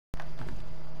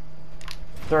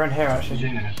They're in here actually.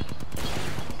 Yeah.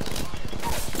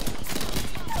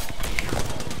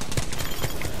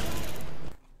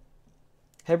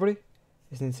 Hey everybody,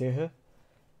 it's Nincio here.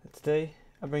 And today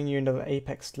I'm bringing you another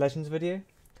Apex Legends video.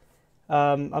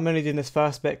 I'm only doing this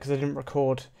first bit because I didn't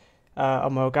record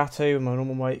on my Elgato and my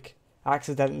normal mic. I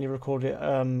accidentally recorded it,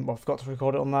 well, I forgot to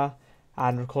record it on there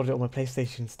and recorded it on my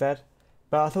PlayStation instead.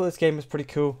 But I thought this game was pretty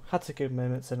cool, had some good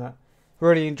moments in it.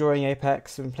 Really enjoying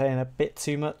Apex and playing a bit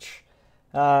too much.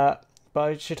 But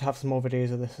I should have some more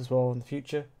videos of this as well in the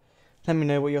future. Let me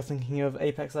know what you're thinking of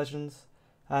Apex Legends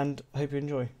and I hope you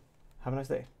enjoy. Have a nice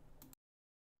day.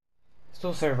 It's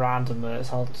all so random that it's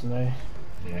hard to know.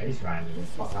 Yeah, it's random.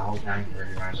 It's like the whole game's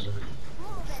really random.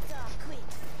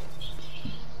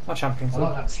 Not Champions I League.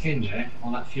 like that skin there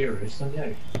on that Furious, don't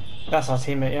you? That's our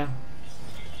teammate, yeah.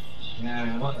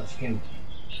 Yeah, I like that skin.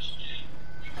 Do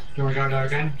you want to go there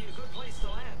again?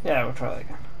 Yeah, we'll try that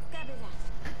again.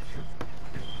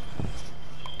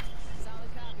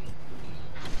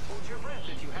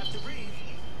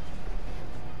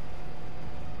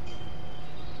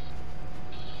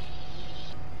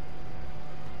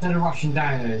 Instead of rushing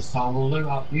down there this time, we'll loot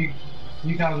up. You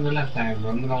go in the left-hand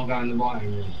room, and I'll go in the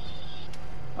right-hand room.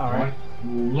 Alright.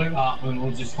 We'll loot up and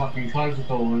we'll just fucking close the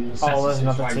door and assess Oh, there's the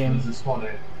another situation team. and squad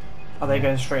it. Are they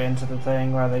going straight into the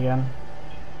thing? Where are they going?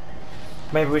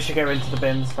 Maybe we should go into the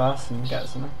bins first and get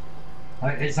something.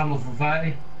 Hit someone for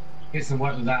 30. Get some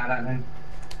weapons out of that then.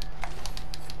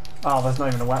 Oh, there's not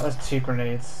even a weapon. There's 2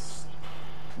 grenades.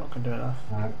 Not gonna do enough.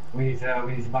 No, we need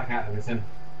to back out of this then.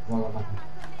 Well, nothing.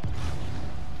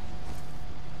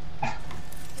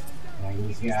 Yeah, we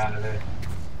need to get out of there.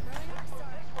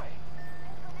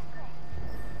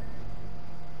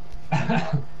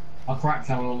 I cracked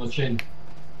someone on the chin.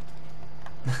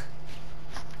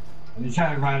 And he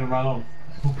turned around and ran off.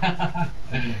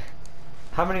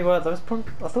 How many were there? I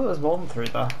thought there was more than 3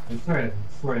 there. There's 3 of them,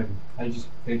 3 of them.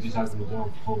 They just opened the door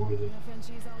before we did.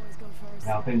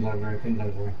 Yeah, pins over here, pins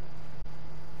over here.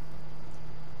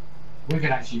 We could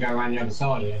actually go around the other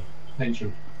side here,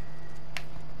 potentially.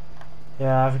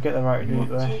 Yeah, I forget the right route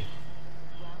though.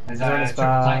 There's there a any triple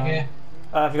spare- tank here.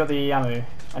 Have you got the ammo?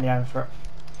 Any ammo for it?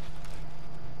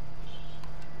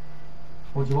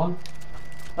 What do you want?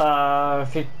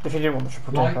 If you didn't want the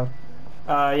triple Light? tank,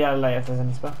 yeah, later if there's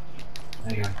any spare.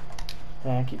 There you go.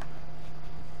 Thank you.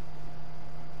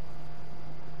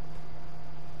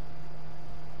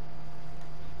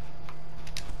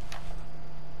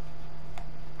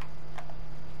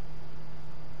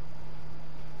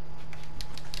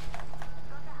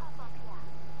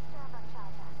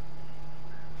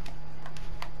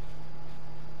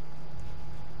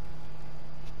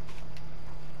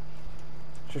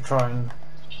 Should try and.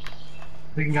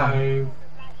 We can go.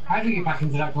 How do we get back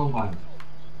into that compound?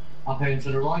 Up here to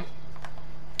the right?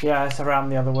 Yeah, it's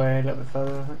around the other way a little bit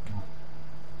further, I think.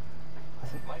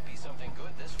 Might be something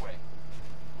good this way.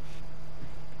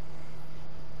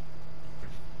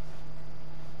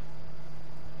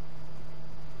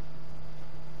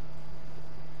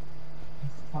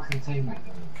 Fucking teammate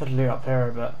though. Could loot up here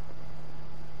a bit.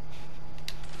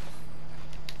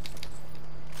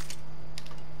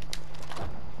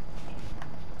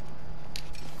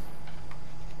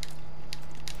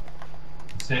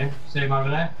 See him over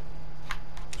there?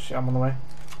 Shit, I'm on the way.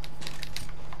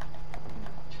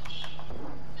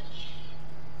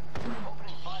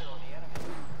 Opening fire on the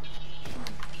enemy.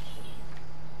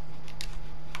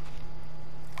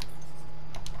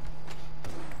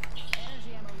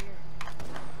 Energy ammo here.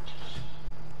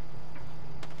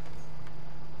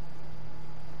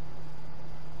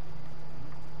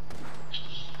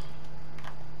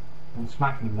 I'm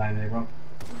smacking him down there, bro.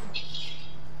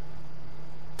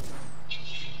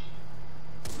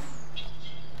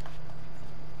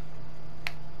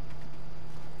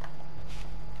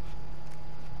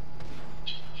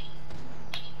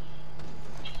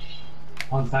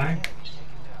 One's down.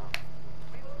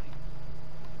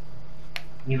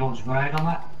 You launch a grenade on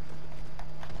that?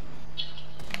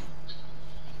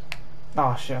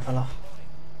 Oh shit, I fell off.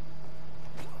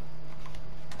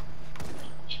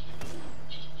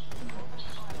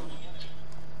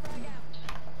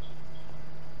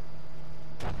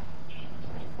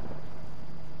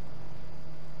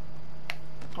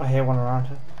 I hear one around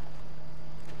here.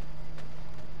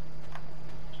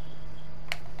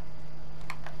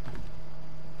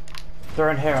 They're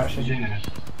in here actually. Yeah.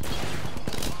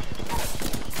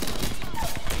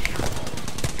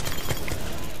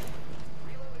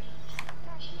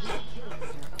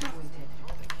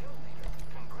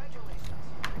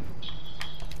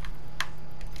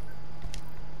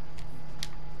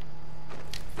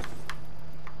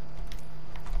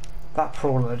 That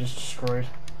prawler just destroyed.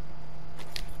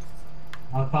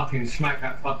 I fucking smacked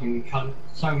that fucking cunt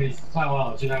so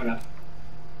hard, do you know that?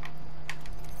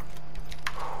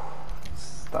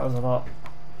 That was a lot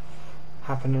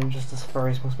happening in just a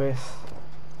very small space.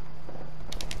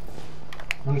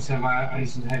 I'm just saying I need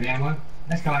some heavy ammo.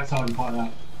 Let's go outside and fight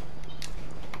that.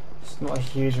 It's not a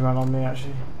huge amount on me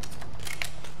actually.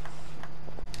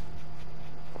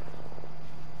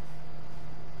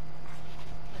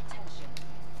 Attention.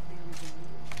 There is a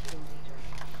new kill leader.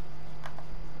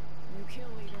 New kill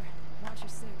leader. Watch your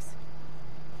six.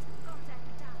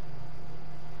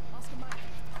 Oscar Mike,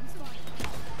 I'm spotted.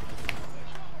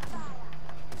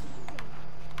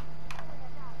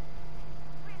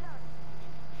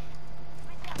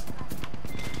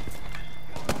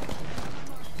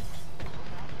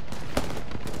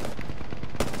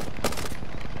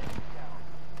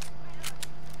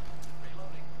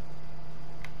 Reloading.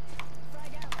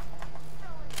 Frag out.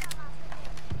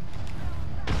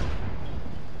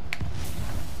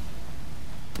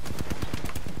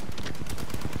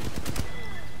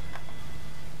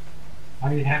 I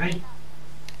need heavy.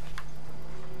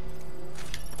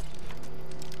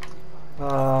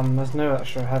 There's no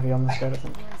extra heavy on this guy, I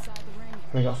think. We're inside the ring.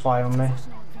 We got 5 on me.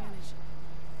 Positional advantage.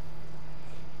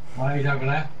 Why he's over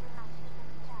there?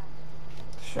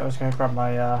 Shit, I was gonna grab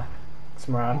my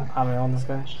some more ammo on this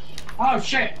guy. Oh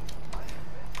shit!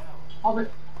 Oh, but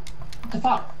what the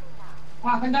fuck?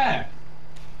 What happened there?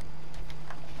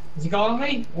 Is he got on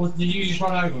me? Or did you just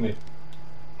run over me?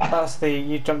 That's the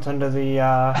you jumped under the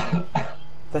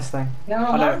this thing. Yeah,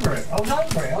 I know. I was over it. I was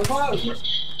over it. I was right over it.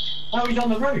 Oh, he's on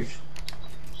the roof.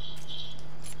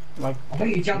 Like I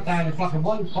think he jumped down the fucking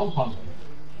one pump.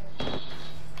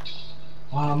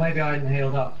 Oh, maybe I hadn't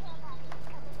healed up.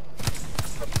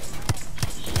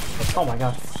 oh my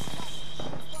god.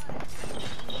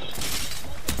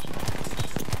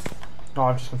 Oh,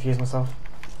 I've just confused myself.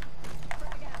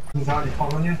 He's already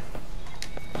following you.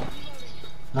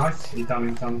 Nice, he's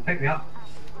done. Pick me up.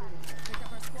 Pick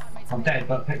up our squad mates. I'm dead,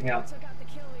 but pick me up. Took out the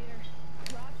kill leader.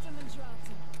 Dropped him and dropped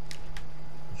him.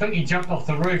 I think he jumped off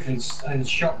the roof and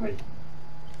shot me.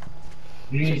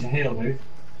 You need to heal, dude.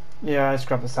 Yeah, I just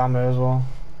grabbed the ammo as well.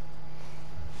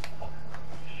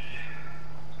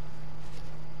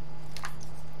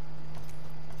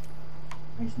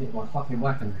 He's nicked my fucking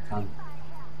weapon, cunt.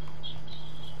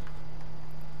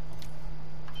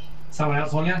 Someone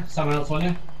else on you? Someone else on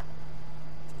you?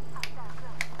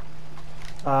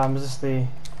 Is this the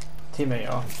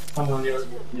teammate or? Someone on your,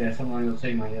 yeah, someone on your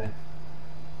teammate, yeah.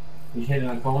 He's hidden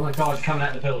in a corner. The guy's coming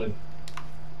out the building.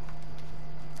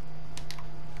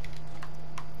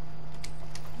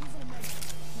 Using a med.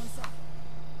 One sec.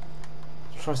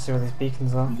 I'm trying to see where these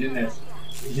beacons are. He's in there.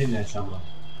 He's in there somewhere.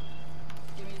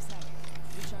 Give me a sec.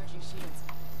 Recharging shields.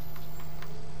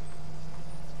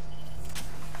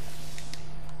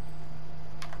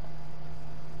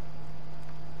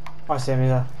 I see him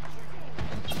either.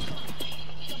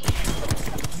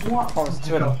 What? Oh, it's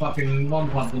two of Got them. fucking one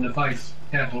pump in the face.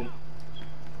 Careful.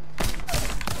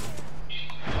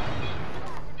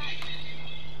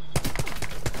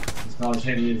 This guy's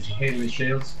healing his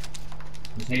shields.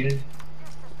 He's healing.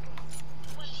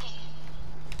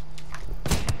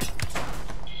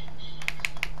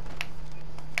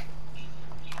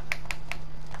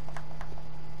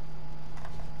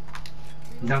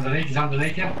 He's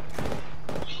underneath you.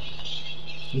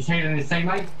 He's healing his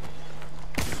teammate.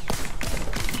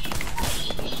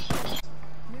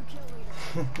 New kill leader.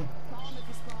 Call him if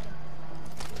you spot him.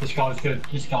 This guy's good.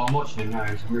 This guy, I'm watching him now.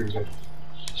 He's really good.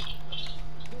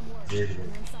 Good work. Really good. We're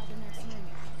inside the next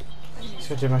ring. Just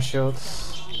gonna do my shields.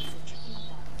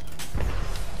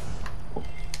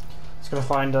 Just gonna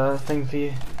find a thing for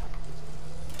you.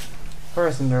 Where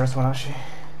is the nearest one actually?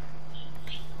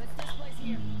 Let's displace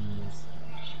here.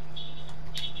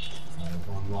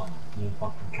 You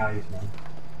fucking cave, man.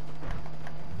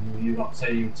 You've got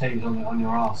teams on your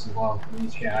arse as well. You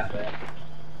need to get out there.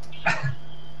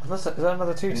 Is that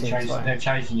another 2 teams? They're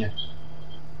chasing you.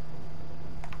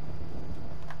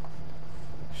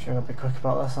 Should I be quick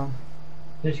about this one?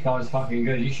 This guy's fucking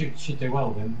good. You should do well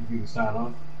with him if you can stay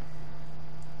alive.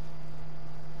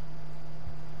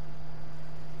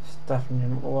 It's definitely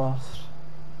not the last.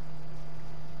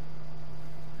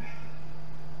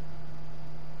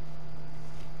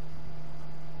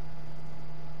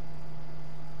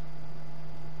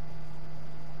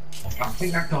 I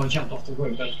think that guy jumped off the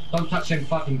roof, but don't touch them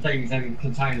fucking things and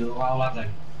containers or I'll have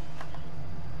them.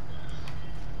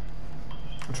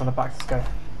 I'm trying to back this guy.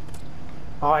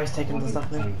 Oh, he's taking the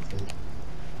stuff now.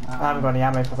 I haven't got any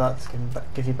ammo for that to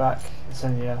give you back. It's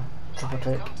only a triple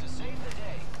take. Come to save the day.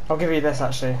 I'll give you this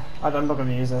actually. I'm not going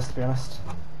to use this to be honest.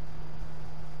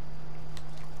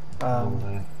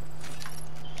 there.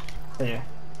 So yeah.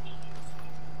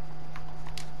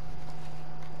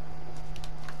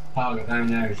 Target down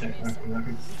there, is it? I reckon.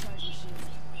 Recharge your shield.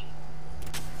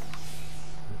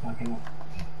 Fucking up.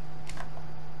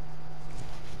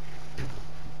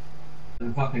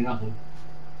 And fucking nothing.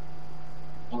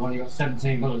 I've only got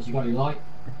 17 bullets. You got any light?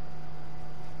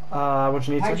 What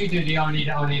do you need? How To? do you do the I need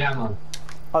ammo?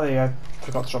 Oh, there you go.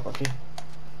 Forgot to drop it for you.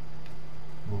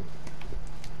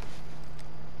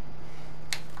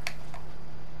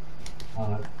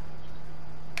 Alright.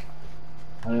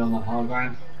 Are they on that high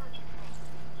ground?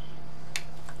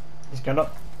 He's going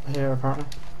up here apparently.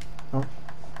 Oh.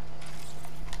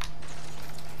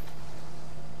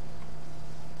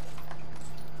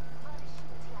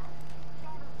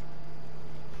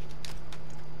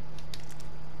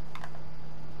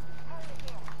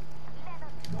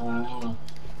 Uh,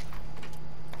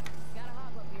 Gotta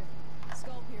hop up here.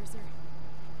 Skull piercer.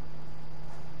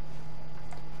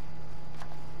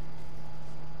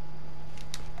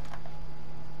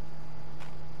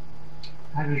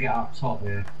 how do we get up top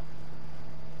here?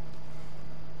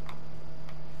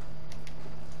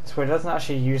 It's weird, it doesn't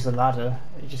actually use the ladder,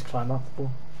 you just climb up the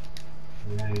wall.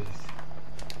 Yeah, you just...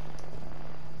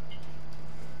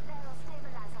 Barrel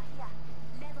stabilizer here.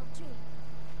 Level 3.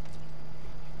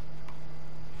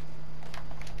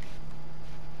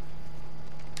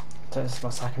 So this is my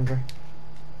secondary.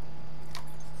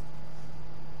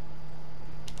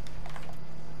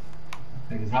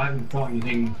 Because I haven't got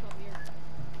anything... Hop up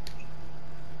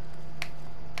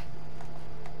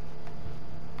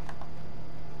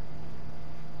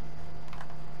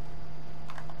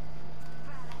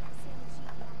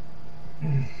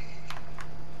here.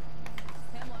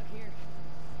 Hemlock here.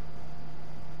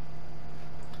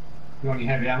 You got any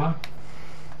heavy ammo?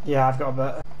 Yeah, I've got a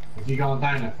bit. Have you gone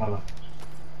down that fella?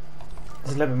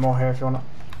 There's a little bit more here if you want it.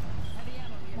 Heavy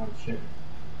ammo here. Oh shit.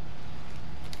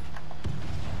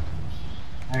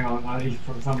 Hang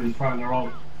on, somebody's throwing the roll.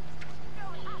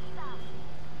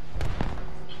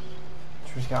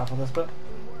 Should we just get off of this bit?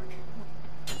 Good work.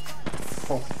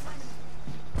 Oh.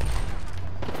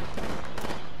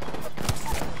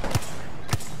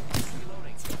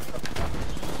 Reloading.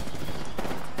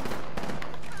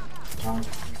 Right.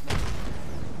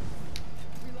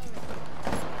 Reloading.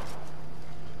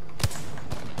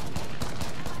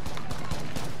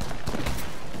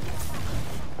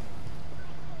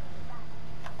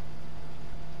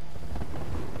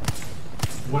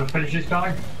 You want to finish this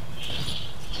guy?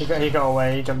 He got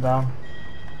away, he jumped down.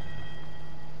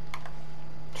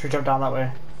 Should we jump down that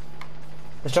way?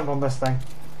 Let's jump on this thing.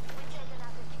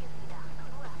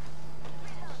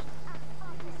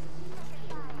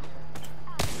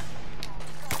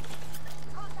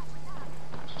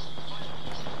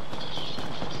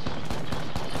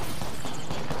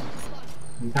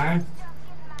 You down?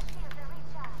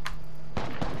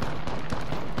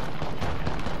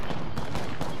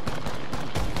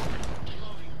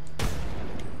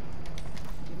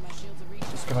 Give my shield a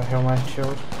recharge. Just gonna heal my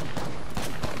shield.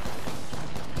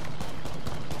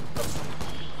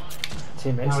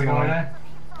 Teammates. Now we go annoying. there.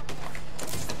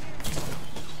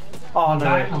 Oh I'm no,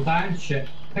 down, wait. I'm down. Shit.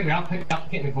 Pick me up,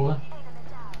 get me for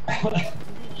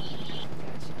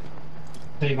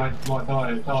Teammate might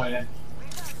die there.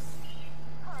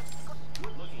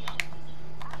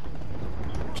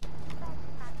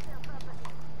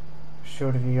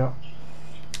 Shield have you got?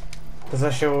 There's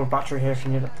a shield battery here if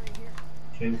you need it. Battery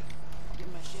here. Cheers.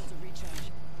 Give my shield a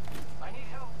recharge. I need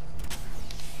help.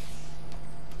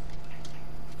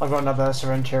 I've got another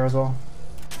syringe here as well.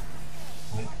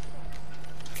 Right.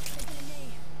 Taking a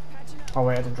knee. Patching up. Oh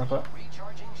wait, I didn't drop it.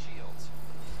 Recharging shields.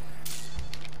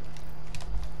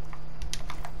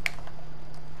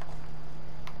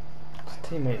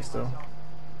 Teammate still.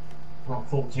 Got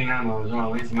 14 ammo as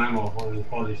well. I need some ammo for one of these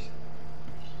bodies.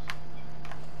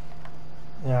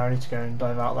 Yeah, I need to go and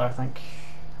dive out there, I think.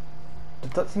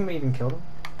 Did that thing even kill them?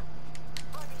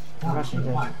 Oh, Imagine you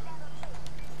did. right.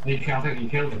 I think you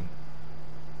killed him.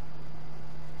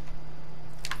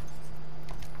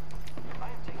 I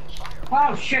am taking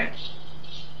fire. Oh shit!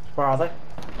 Where are they?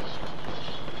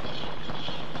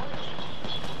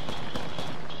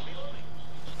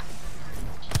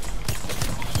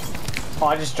 Oh,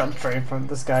 I just jumped straight in front of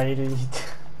this guy, dude.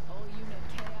 Whole unit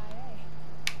KIA.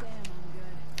 Damn,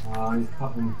 I'm good. Oh, he's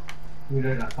fucking... You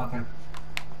know that fucker.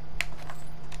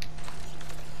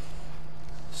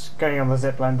 Just going on the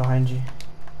zip line behind you.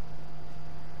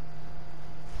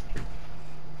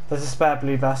 There's a spare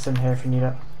blue vest in here if you need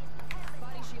it.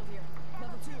 Body shield here.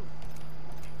 Level 2.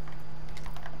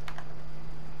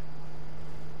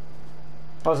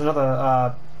 Oh, there's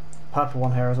another purple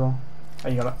one here as well. Oh,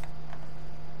 you got it.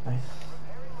 Nice.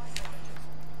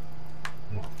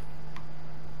 Yeah.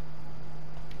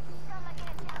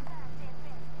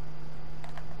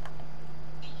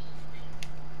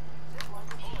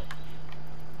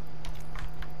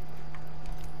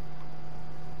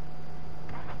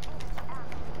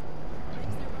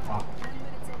 Oh. 10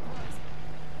 minutes till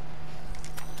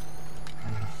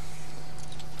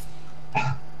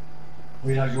close.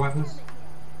 Reload your weapons.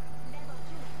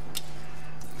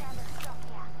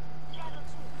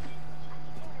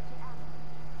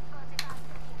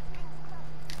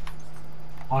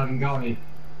 I haven't got any.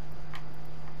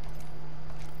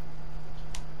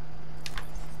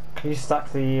 Can you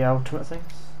stack the ultimate things?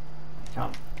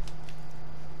 Can't.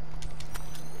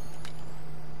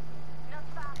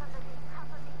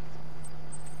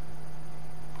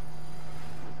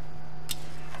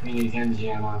 He needs energy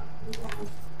ammo.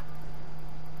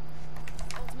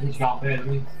 He's got there,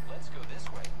 doesn't he? Let's go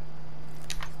this way.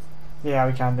 Yeah,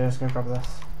 we can do. Let's go grab this.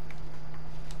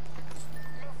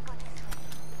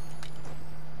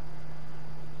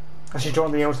 Actually, do you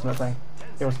want the ultimate thing?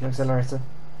 The ultimate accelerator.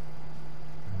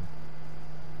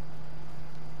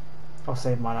 I'll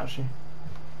save mine actually.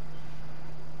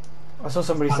 I saw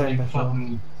somebody saying before.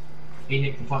 He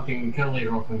nicked the fucking kill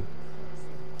leader off him.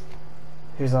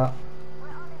 Who's that?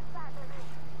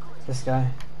 This guy.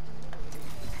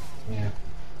 Yeah.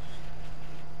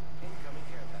 Incoming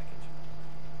care package.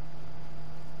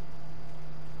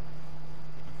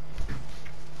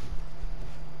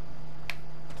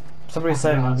 Somebody's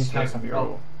saying Yeah, we need to that's take some of your right.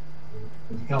 all.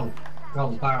 There's a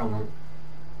gold barrel, mate.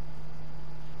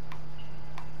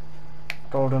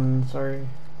 Golden, sorry.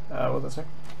 What was that say?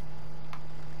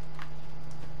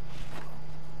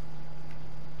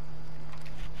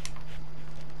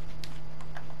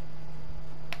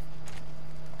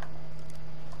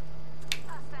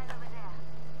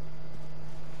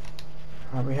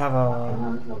 Right, we have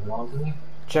a. Do you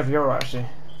have your actually?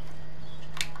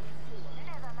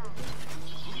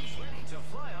 Who's ready to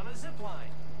fly on a zip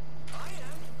line? I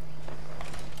am.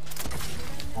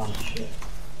 Oh shit.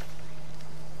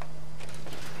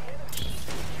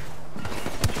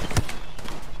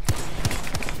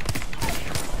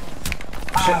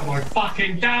 Ah, we're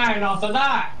fucking down after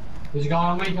that! There's a guy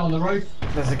on me on the roof.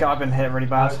 There's a guy been hit really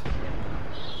bad.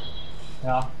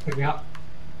 Yeah, pick me up.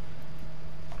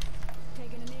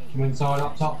 Taking a knee. Come inside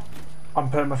up top. I'm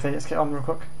putting my Phoenix kit on real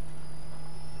quick.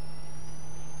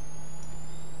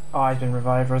 Oh, he's been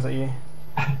revived, or is it you?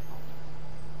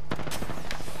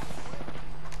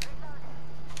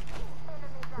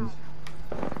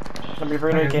 Let me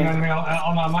reload There's an game. enemy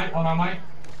on our mate, on our mate.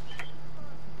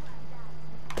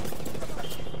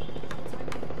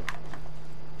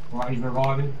 Right, he's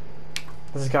reviving.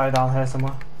 There's a guy down here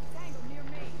somewhere. Tango near me.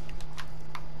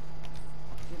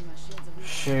 Give my shields a reach.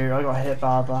 Shoot, I got hit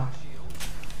bad there.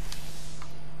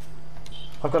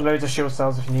 I've got loads of shield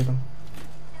cells if you need them.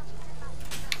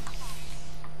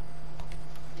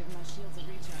 Give my shields a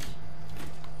recharge.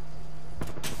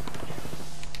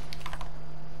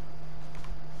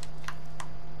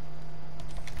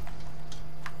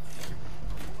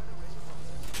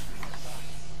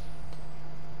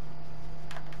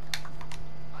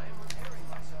 I am repairing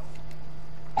myself.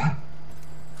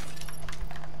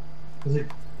 Is it?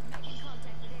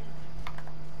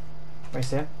 Wait, you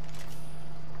see him?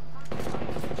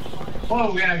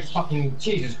 Oh yeah, it's fucking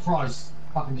Jesus Christ.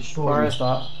 Fucking destroyed Where me. is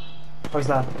that? Oh, he's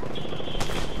there.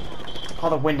 Oh,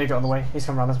 the window got in the way. He's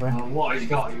coming around this way. What he's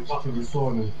got, he fucking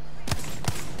destroyed me.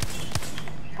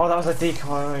 Oh, that was a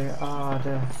decoy. Oh,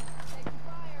 dear. Taking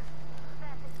fire.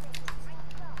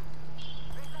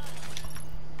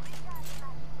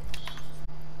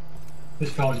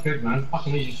 This guy's good, man.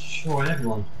 Fucking he's destroying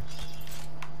everyone.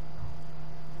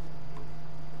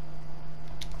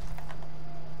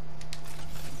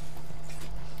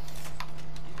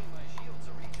 Giving my shields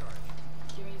a recharge.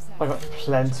 Give me a sec. I got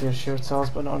plenty of shield cells,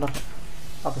 but not enough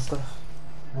other stuff.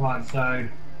 Right, so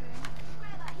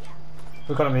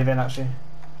We've got to move in actually.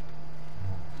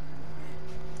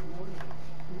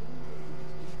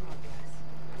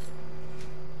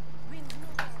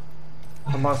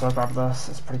 I might as well grab this.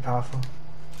 It's pretty powerful.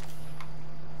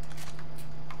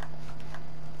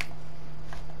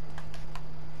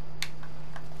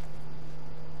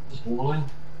 just walling.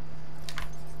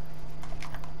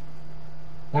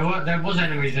 There was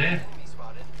enemies there. Enemy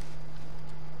spotted.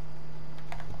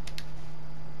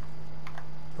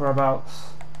 Whereabouts?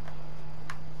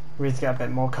 We need to get a bit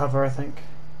more cover, I think.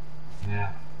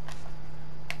 Yeah.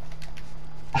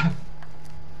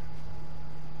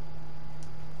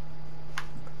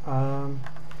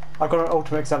 I've got an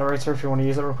ultimate accelerator if you want to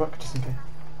use it real quick, just in case.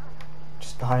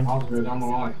 Just behind. I'm good, I'm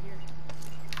alright.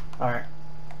 Alright.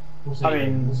 We'll see. I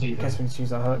mean, we'll see. I guess we can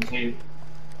use our hook. We'll see.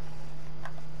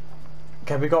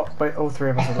 Okay, we got all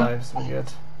three of us alive, so we're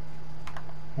good.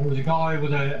 There was a guy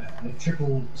with a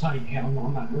triple take hit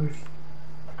on that roof.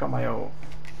 I've got my ult.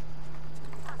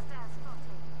 Hostile spotted.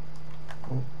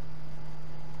 Oh.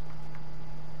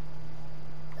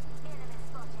 Enemy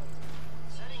spotted.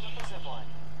 Setting up a zipline.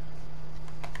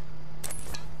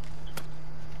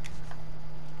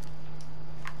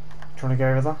 Do you want to go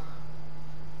over there?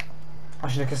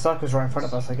 Actually, Nick's right in front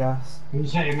of us, I guess. Can you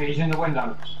see him? He's in the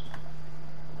window.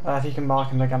 If you can mark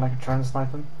him again, I can try and snipe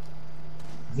him.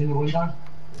 He's in the window.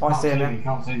 Oh, I see him, yeah.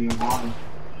 Can't see me behind.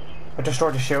 I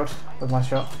destroyed his shield with my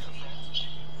shot.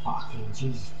 Fucking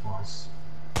Jesus Christ.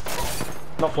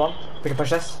 Knocked one. We can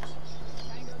push this.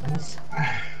 Yes.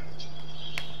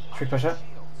 Should we push it?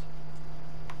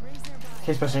 Raise their body.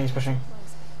 He's pushing, he's pushing.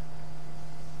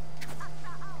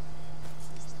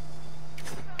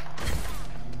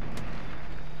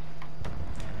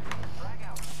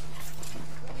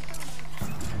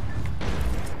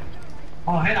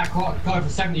 Oh, I hit that guy for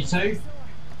 72.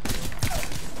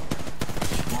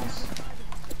 Nice.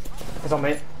 He's on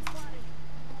me.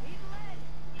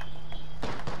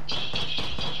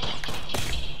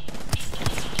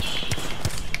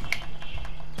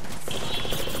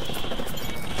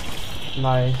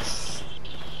 Nice.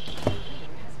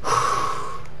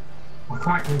 I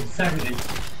cracked him for 70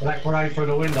 with that grenade through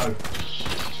the window.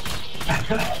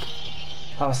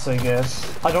 That was so good.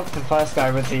 I knocked the first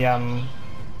guy with the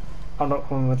I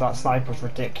knocked one with that sniper, was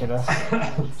ridiculous.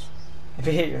 If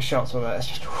you hit your shots with it, it's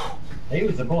just He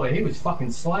was the boy, he was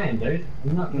fucking slaying, dude.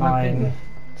 9.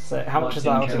 So how much is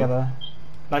that 19 kill. altogether?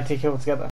 90 kills together.